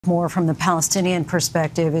More from the Palestinian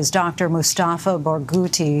perspective is Dr. Mustafa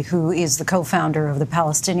Barghouti, who is the co-founder of the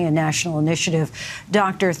Palestinian National Initiative.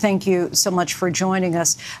 Doctor, thank you so much for joining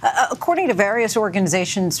us. According to various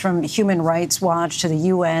organizations from Human Rights Watch to the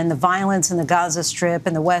UN, the violence in the Gaza Strip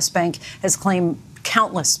and the West Bank has claimed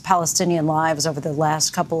countless Palestinian lives over the last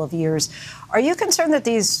couple of years. Are you concerned that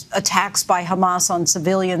these attacks by Hamas on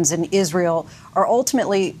civilians in Israel are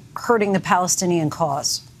ultimately hurting the Palestinian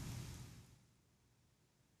cause?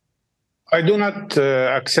 I do not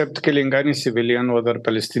accept killing any civilian, whether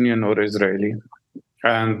Palestinian or Israeli.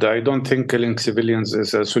 And I don't think killing civilians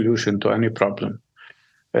is a solution to any problem.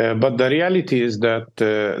 But the reality is that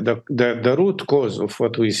the root cause of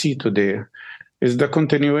what we see today is the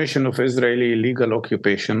continuation of Israeli illegal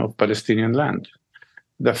occupation of Palestinian land.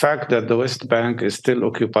 The fact that the West Bank is still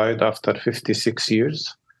occupied after 56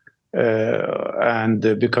 years and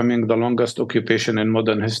becoming the longest occupation in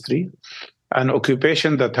modern history, an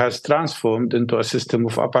occupation that has transformed into a system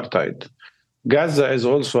of apartheid. Gaza is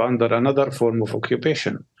also under another form of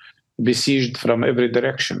occupation, besieged from every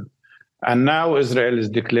direction. And now Israel is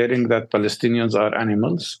declaring that Palestinians are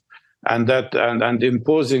animals and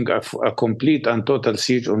imposing a complete and total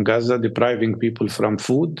siege on Gaza, depriving people from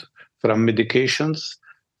food, from medications,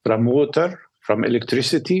 from water, from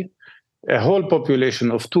electricity. A whole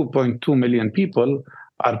population of 2.2 million people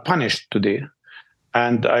are punished today.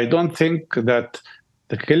 And I don't think that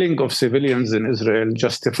the killing of civilians in Israel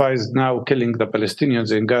justifies now killing the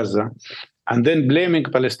Palestinians in Gaza and then blaming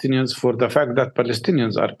Palestinians for the fact that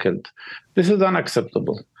Palestinians are killed. This is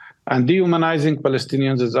unacceptable. And dehumanizing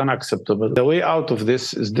Palestinians is unacceptable. The way out of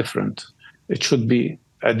this is different. It should be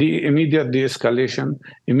immediate de-escalation,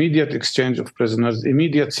 immediate exchange of prisoners,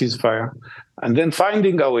 immediate ceasefire, and then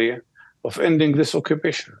finding a way of ending this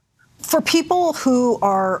occupation. For people who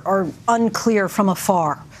are unclear from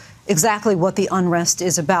afar exactly what the unrest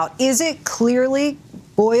is about, is it clearly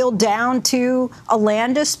boiled down to a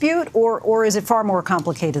land dispute, or is it far more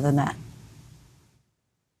complicated than that?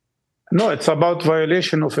 No, it's about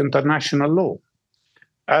violation of international law.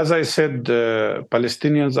 As I said,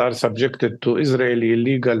 Palestinians are subjected to Israeli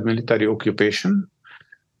illegal military occupation.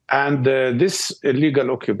 And this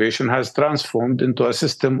illegal occupation has transformed into a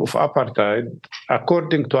system of apartheid,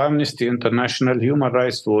 according to Amnesty International, Human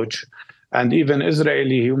Rights Watch, and even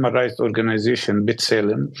Israeli human rights organization,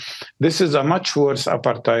 B'Tselem. This is a much worse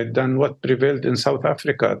apartheid than what prevailed in South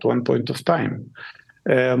Africa at one point of time.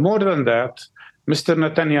 More than that, Mr.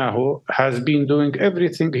 Netanyahu has been doing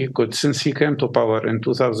everything he could since he came to power in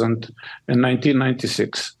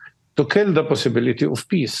 1996 to kill the possibility of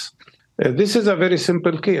peace. This is a very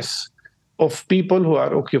simple case of people who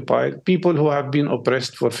are occupied, people who have been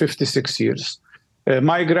oppressed for 56 years.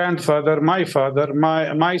 My grandfather, my father,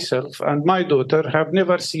 myself, and my daughter have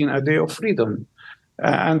never seen a day of freedom.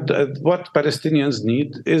 And what Palestinians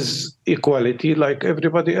need is equality like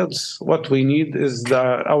everybody else. What we need is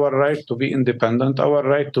our right to be independent, our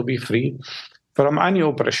right to be free from any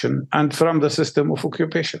oppression and from the system of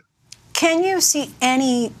occupation. Can you see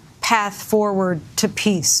any path forward to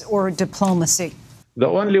peace or diplomacy? The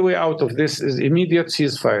only way out of this is immediate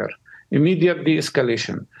ceasefire, immediate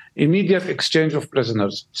de-escalation, immediate exchange of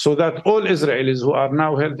prisoners, so that all Israelis who are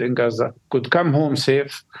now held in Gaza could come home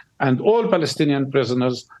safe, and all Palestinian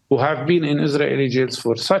prisoners who have been in Israeli jails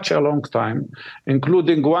for such a long time,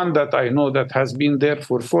 including one that I know that has been there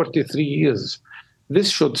for 43 years.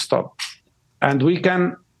 This should stop. And we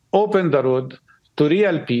can open the road to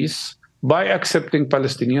real peace by accepting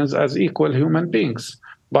Palestinians as equal human beings,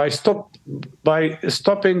 by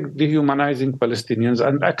stopping dehumanizing Palestinians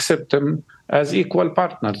and accept them as equal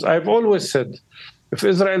partners. I've always said, if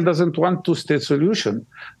Israel doesn't want two-state solution,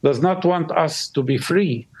 does not want us to be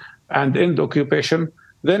free and end occupation,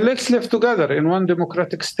 then let's live together in one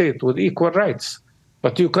democratic state with equal rights.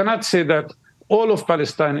 But you cannot say that all of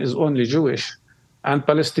Palestine is only Jewish and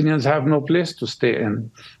Palestinians have no place to stay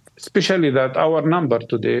in, especially that our number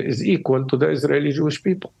today is equal to the Israeli Jewish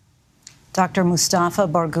people. Dr. Mustafa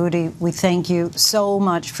Barghouti, we thank you so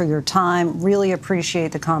much for your time. Really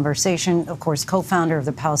appreciate the conversation. Of course, co-founder of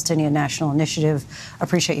the Palestinian National Initiative.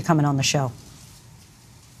 Appreciate you coming on the show.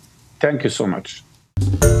 Thank you so much.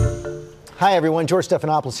 Hi, everyone. George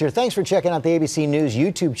Stephanopoulos here. Thanks for checking out the ABC News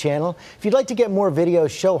YouTube channel. If you'd like to get more videos,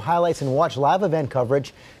 show highlights, and watch live event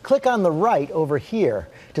coverage, click on the right over here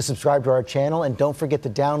to subscribe to our channel. And don't forget to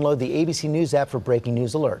download the ABC News app for breaking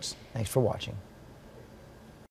news alerts. Thanks for watching.